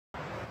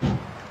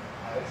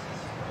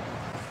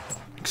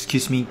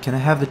Excuse me, can I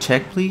have the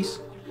check, please?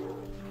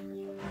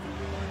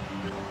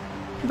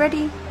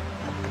 Ready?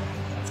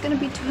 It's gonna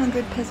be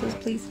 200 pesos,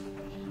 please.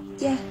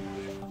 Yeah.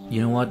 You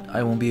know what?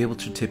 I won't be able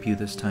to tip you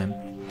this time.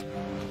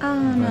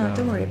 No,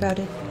 don't worry about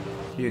it.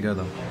 Here you go,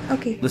 though.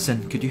 Okay.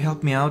 Listen, could you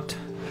help me out?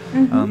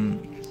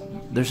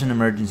 Mm-hmm. There's an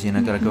emergency and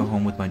I gotta go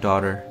home with my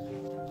daughter.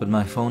 But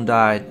my phone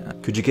died.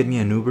 Could you get me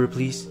an Uber,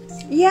 please?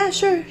 Yeah,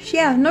 sure.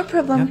 Yeah, no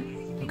problem.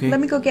 Yeah? Okay. Let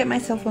me go get my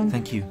cell phone.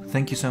 Thank you.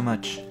 Thank you so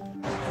much.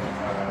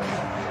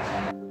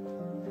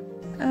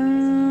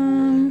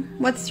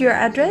 What's your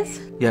address?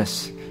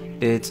 Yes,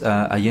 it's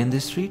Allende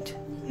Street,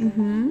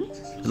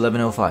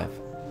 1105.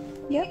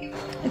 Yep.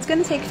 It's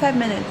gonna take 5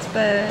 minutes,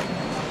 but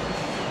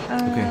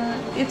Okay.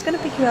 it's gonna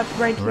pick you up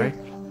right here. Right?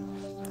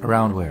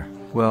 Around where?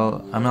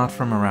 Well, I'm not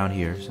from around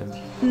here, so...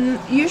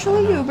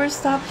 Usually Uber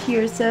stop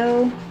here,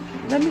 so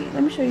let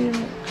me show you.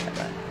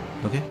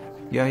 Okay?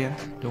 Yeah,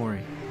 don't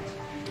worry.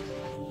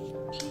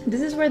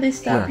 This is where they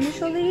stop Where?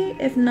 usually.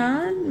 If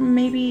not,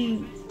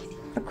 maybe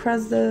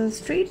across the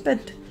street, but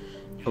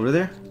Over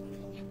there?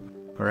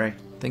 Alright,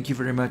 thank you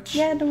very much.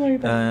 yeah, don't worry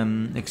about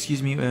it.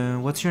 Excuse me,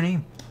 what's your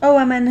name? Oh,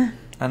 I'm Anna.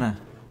 Anna.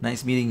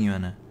 Nice meeting you,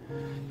 Anna.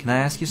 Can I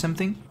ask you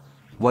something?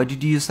 Why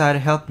did you decide to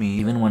help me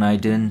even when I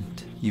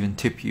didn't even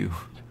tip you?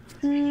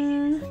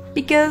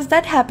 Because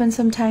that happens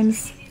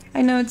sometimes.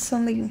 I know it's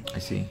only... I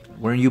see.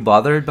 Weren't you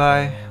bothered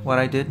by what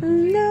I did?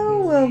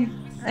 No, well,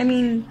 I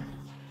mean...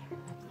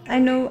 I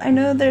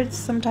know there's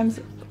sometimes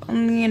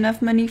only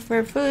enough money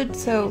for food,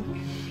 so...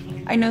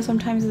 I know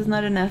sometimes it's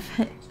not enough.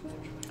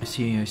 I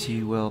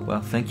see.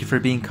 Well, thank you for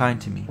being kind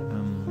to me.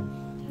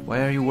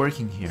 Why are you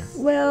working here?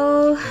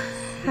 Well,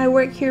 I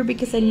work here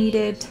because I need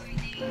it.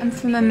 I'm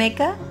from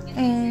Ameca,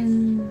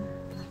 and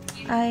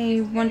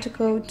I want to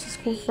go to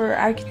school for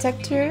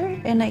architecture,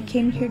 and I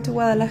came here to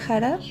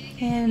Guadalajara,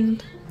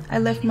 and I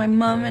left my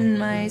mom and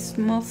my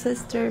small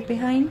sister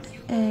behind.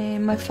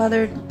 And my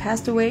father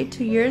passed away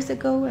 2 years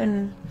ago,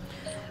 and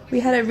we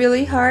had it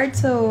really hard,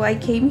 so I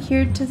came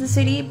here to the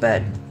city,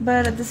 but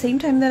at the same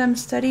time that I'm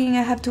studying,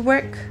 I have to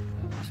work.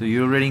 So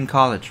you're already in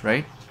college,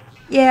 right?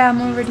 Yeah,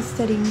 I'm already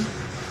studying.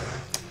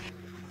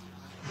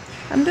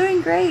 I'm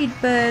doing great,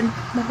 but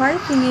the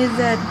hard thing is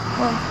that,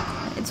 well,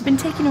 it's been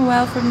taking a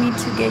while for me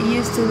to get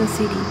used to the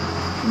city.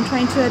 I'm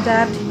trying to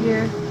adapt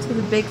here to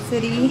the big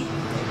city.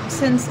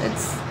 Since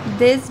it's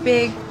this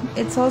big,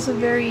 it's also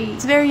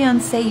very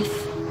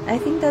unsafe. I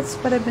think that's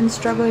what I've been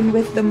struggling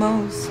with the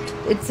most.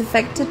 It's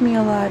affected me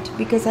a lot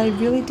because I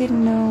really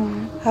didn't know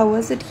how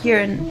was it here,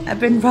 and I've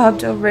been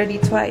robbed already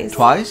twice.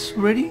 Twice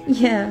already?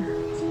 Yeah.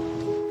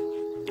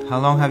 How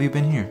long have you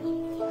been here?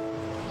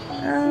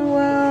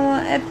 Well,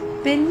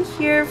 I've been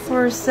here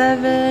for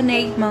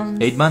 7-8 months.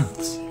 8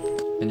 months.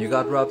 And you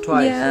got robbed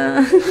twice?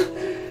 Yeah.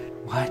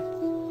 What?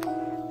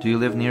 Do you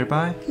live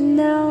nearby?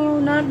 No,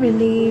 not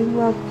really.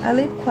 Well, I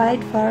live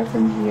quite far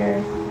from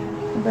here,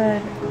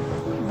 but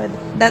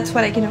that's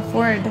what I can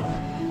afford.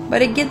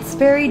 But it gets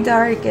very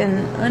dark,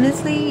 and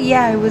honestly,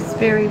 yeah, it was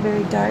very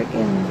dark,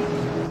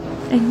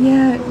 and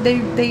yeah,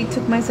 they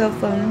took my cell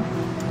phone.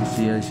 I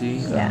see.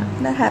 Yeah,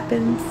 that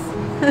happens.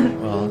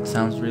 Well, it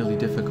sounds really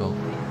difficult.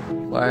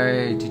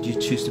 Why did you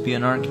choose to be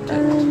an architect?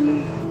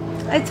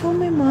 I told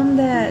my mom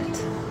that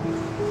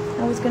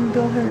I was gonna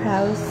build her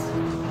house,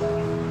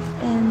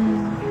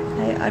 and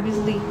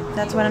obviously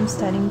that's what I'm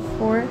studying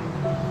for.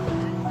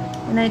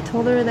 And I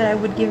told her that I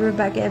would give her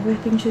back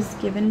everything she's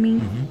given me.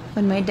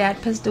 When my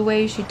dad passed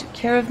away, she took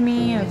care of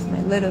me, of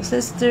my little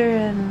sister,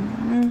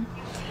 and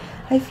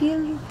I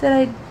feel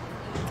that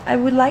I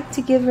would like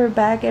to give her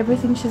back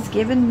everything she's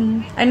given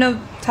me. I know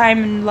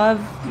time and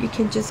love you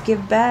can just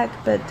give back,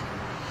 but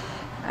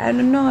I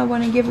don't know, I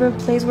want to give her a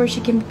place where she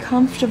can be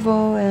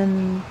comfortable,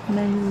 and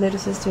my little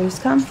sister is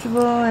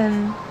comfortable,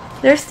 and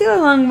there's still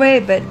a long way,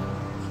 but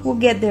we'll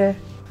get there.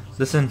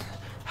 Listen,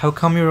 how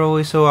come you're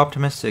always so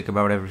optimistic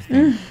about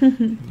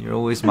everything? You're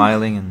always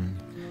smiling, and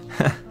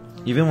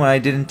even when I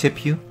didn't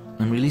tip you,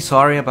 I'm really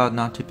sorry about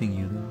not tipping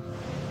you.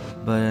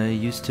 But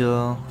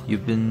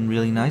you've been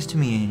really nice to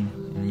me,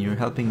 and you're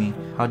helping me.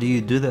 How do you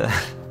do that?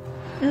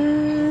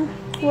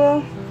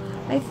 Well,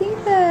 I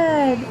think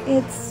that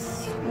it's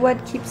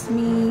what keeps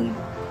me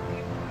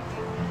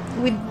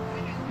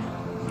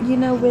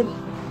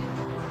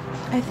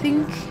I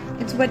think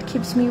it's what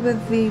keeps me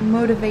with the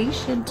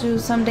motivation to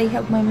someday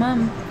help my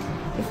mom.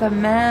 If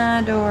I'm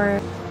mad or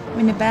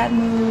in a bad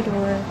mood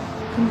or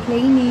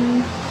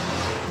complaining,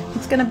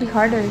 it's gonna be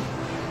harder.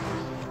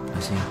 I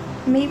see.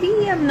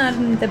 Maybe I'm not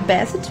in the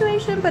best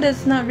situation, but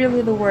it's not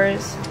really the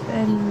worst.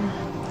 And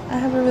I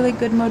have a really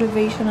good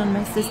motivation on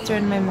my sister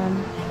and my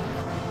mom.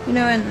 You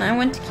know, and I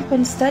want to keep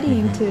on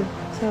studying too.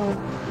 So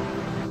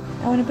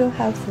I want to build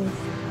houses.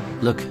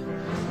 Look,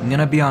 I'm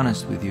gonna be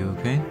honest with you,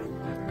 okay?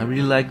 I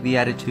really like the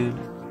attitude,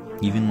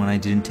 even when I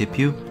didn't tip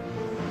you.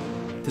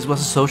 This was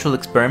a social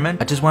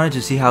experiment. I just wanted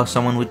to see how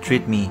someone would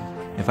treat me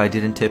if I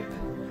didn't tip.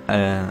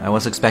 I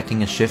was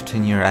expecting a shift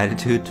in your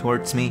attitude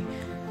towards me.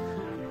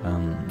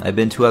 I've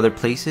been to other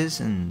places,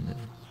 and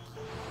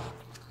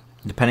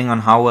depending on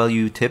how well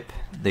you tip,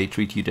 they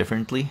treat you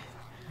differently.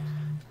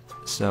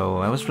 So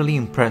I was really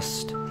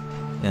impressed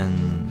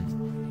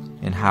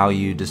in how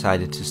you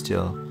decided to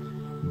still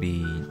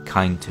be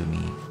kind to me.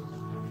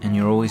 And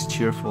you're always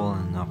cheerful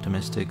and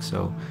optimistic,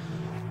 so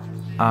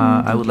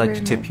I would like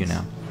to tip you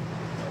now.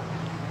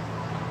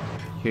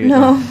 Here you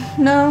No,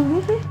 go.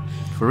 no.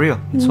 For real,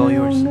 it's all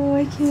yours. No,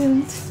 I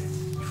can't.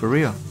 For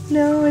real.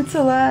 No, it's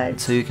a lot.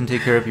 So you can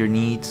take care of your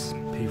needs,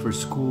 pay for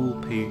school,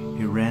 pay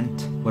your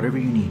rent, whatever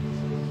you need.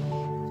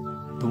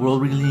 The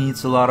world really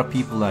needs a lot of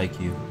people like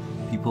you.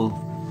 People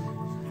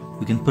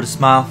who can put a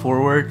smile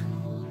forward,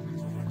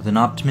 with an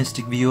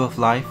optimistic view of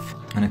life,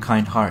 and a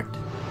kind heart.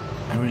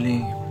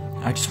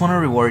 I just want to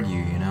reward you,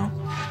 you know,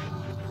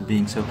 for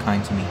being so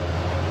kind to me.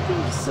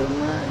 Thank you so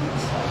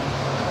much.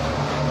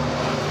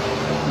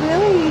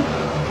 Really?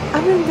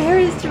 I'm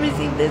embarrassed to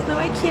receive this. No,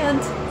 I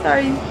can't.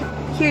 Sorry.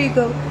 Here you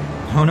go.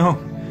 Oh no,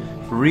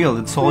 for real,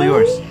 it's all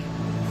Really? yours.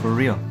 For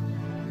real.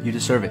 You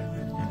deserve it,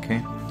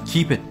 okay?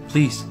 Keep it,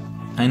 please.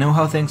 I know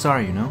how things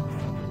are, you know?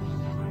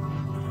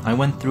 I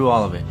went through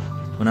all of it.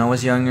 When I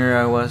was younger,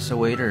 I was a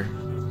waiter,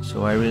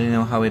 so I really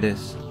know how it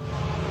is.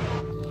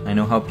 I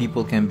know how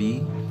people can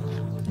be.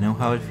 I know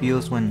how it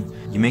feels when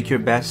you make your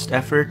best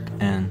effort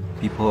and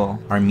people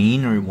are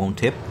mean or won't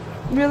tip.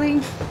 Really?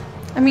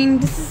 I mean,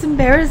 this is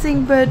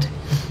embarrassing, but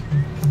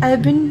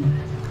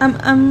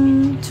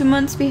I'm 2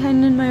 months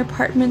behind in my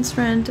apartment's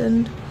rent,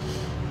 and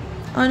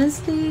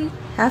honestly,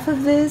 half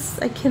of this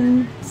I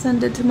can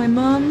send it to my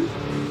mom,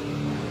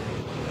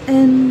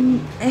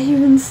 and I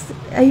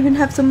even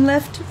have some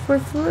left for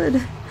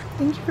food.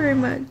 Thank you very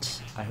much.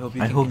 I hope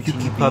you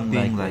keep up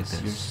being like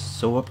this. You're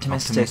so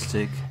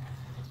optimistic.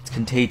 It's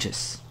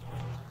contagious.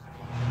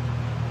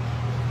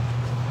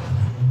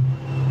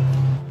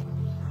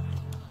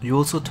 You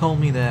also told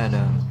me that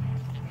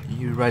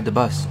you ride the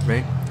bus,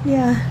 right?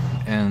 Yeah,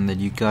 And that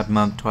you got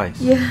mugged twice.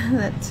 yeah,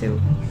 that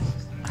too.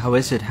 How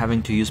is it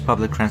having to use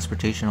public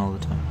transportation all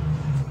the time?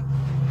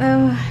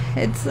 Oh,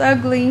 it's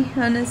ugly,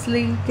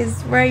 honestly,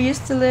 because where I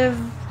used to live,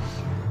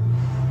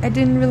 I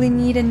didn't really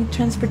need any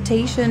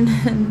transportation,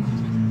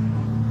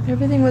 and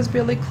everything was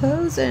really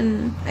close,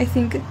 and I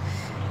think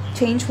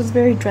change was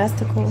very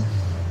drastical.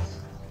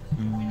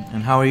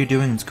 And how are you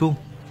doing in school?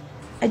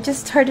 I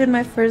just started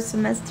my first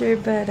semester,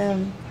 but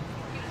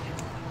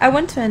I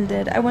want to end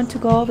it. I want to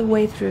go all the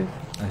way through.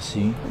 I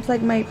see. It's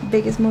like my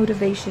biggest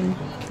motivation,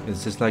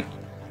 It's just like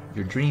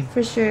your dream.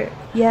 for sure.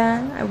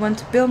 Yeah, I want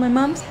to build my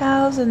mom's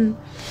house, and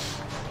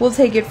we'll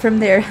take it from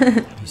there.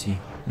 I see.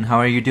 And how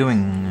are you doing?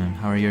 And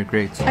how are your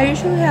grades? I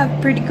usually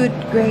have pretty good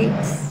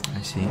grades.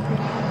 I see.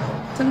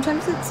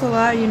 Sometimes it's a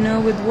lot, you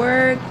know, with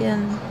work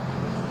and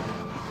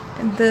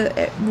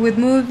with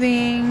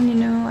moving, you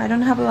know, I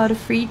don't have a lot of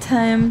free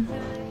time.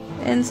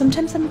 And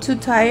sometimes I'm too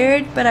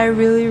tired, but I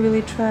really,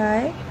 really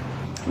try.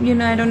 You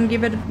know, I don't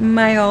give it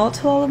my all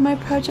to all of my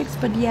projects,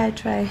 but yeah, I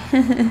try.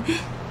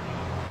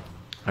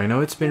 I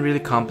know it's been really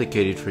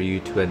complicated for you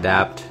to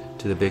adapt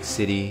to the big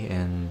city,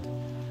 and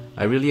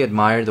I really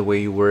admire the way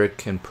you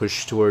work and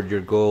push toward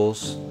your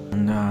goals.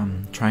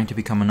 And trying to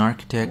become an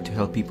architect to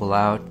help people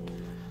out,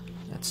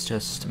 that's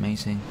just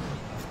amazing.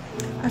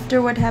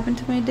 After what happened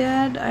to my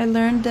dad, I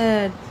learned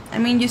that, I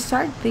mean, you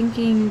start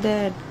thinking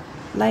that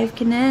life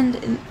can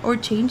end or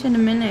change in a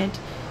minute.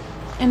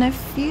 And I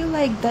feel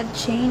like that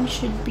change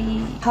should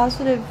be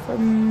positive for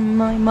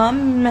my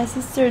mom, my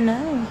sister, and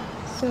I.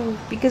 So,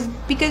 because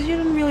you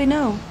don't really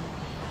know.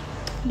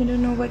 You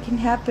don't know what can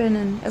happen,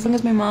 and as long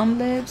as my mom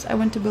lives, I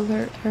want to build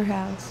her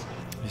house.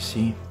 I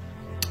see.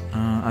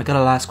 I got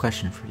a last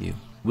question for you.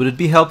 Would it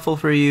be helpful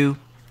for you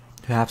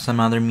to have some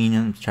other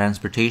means of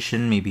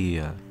transportation, maybe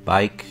a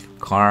bike,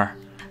 car?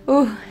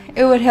 Oh,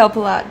 it would help a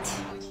lot.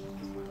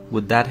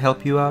 Would that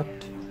help you out?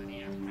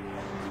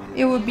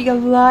 It would be a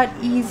lot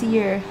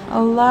easier,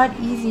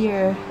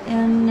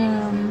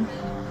 and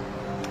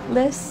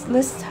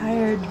less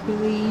tired,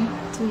 really,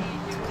 to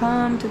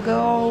come, to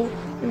go.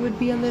 It would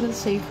be a little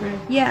safer.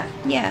 Yeah.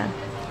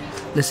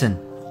 Listen,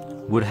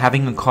 would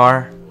having a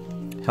car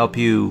help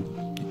you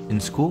in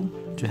school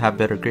to have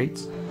better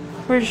grades?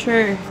 For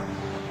sure.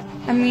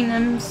 I mean,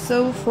 I'm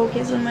so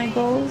focused on my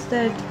goals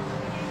that,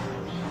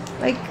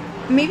 like,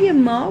 maybe a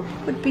mob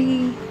would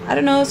be, I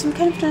don't know, some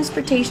kind of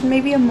transportation,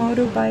 maybe a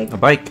motorbike A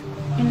bike?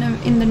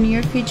 in the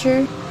near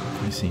future.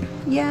 I see.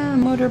 Yeah, a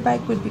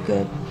motorbike would be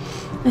good.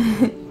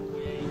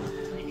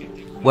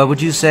 What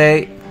would you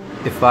say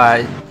if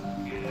I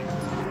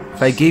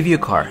gave you a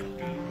car?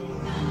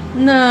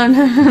 No.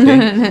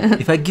 Okay?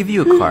 If I give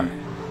you a car,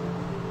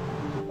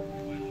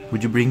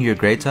 would you bring your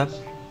grades up?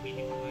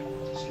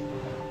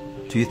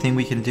 Do you think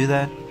we can do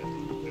that?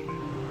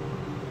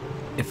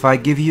 If I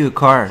give you a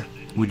car,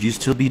 would you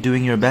still be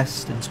doing your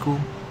best in school?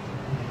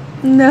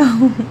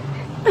 No.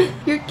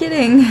 You're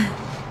kidding.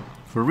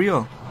 For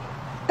real?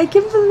 I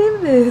can't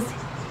believe this.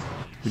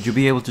 Would you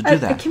be able to do I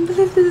that? can't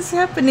believe this is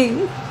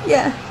happening.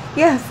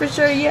 Yeah, for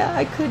sure. Yeah,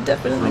 I could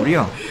definitely. For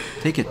real?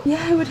 Take it.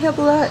 Yeah, it would help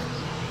a lot.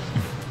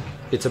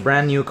 It's a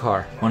brand new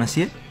car. Wanna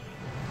see it?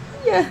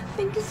 Yeah,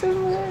 thank you so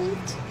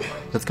much.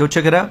 Let's go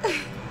check it out.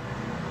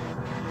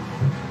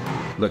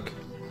 Look,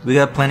 we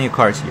got plenty of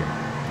cars here.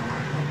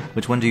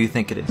 Which one do you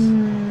think it is?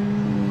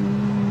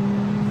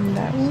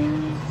 That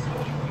one?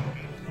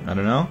 I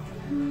don't know.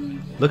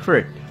 Look for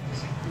it.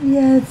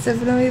 Yeah, it's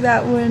definitely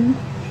that one.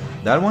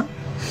 That one?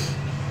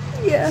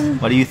 Yeah.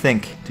 What do you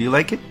think? Do you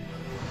like it?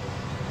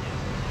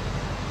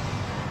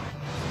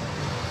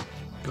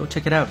 Go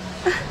check it out.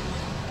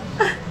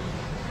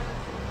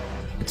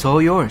 It's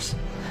all yours.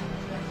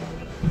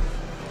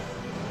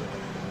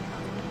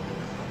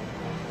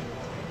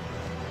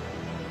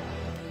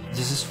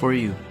 This is for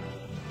you.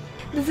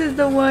 This is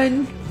the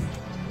one.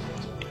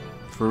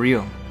 For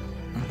real.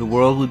 The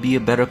world would be a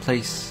better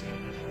place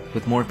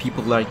with more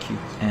people like you,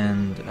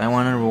 and I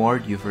want to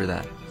reward you for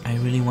that. I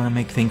really want to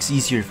make things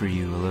easier for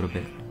you a little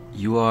bit.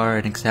 You are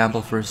an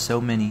example for so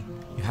many.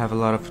 You have a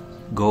lot of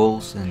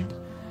goals, and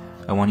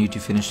I want you to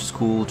finish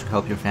school to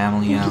help your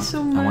family out. Thank you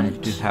so I want you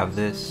much. to have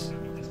this.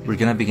 We're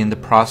gonna begin the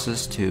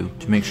process to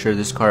make sure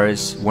this car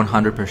is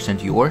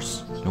 100%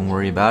 yours. Don't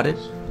worry about it.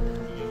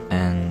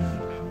 And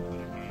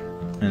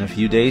in a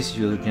few days,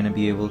 you're gonna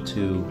be able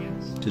to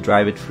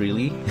drive it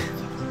freely.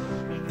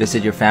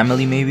 Visit your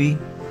family, maybe.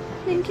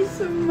 Thank you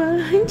so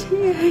much.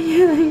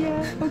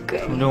 Yeah.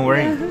 Okay. Don't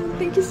worry. Yeah,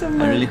 thank you so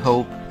much. I really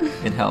hope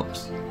it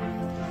helps.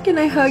 Can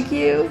I hug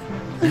you?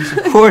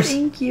 Of course.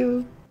 Thank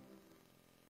you.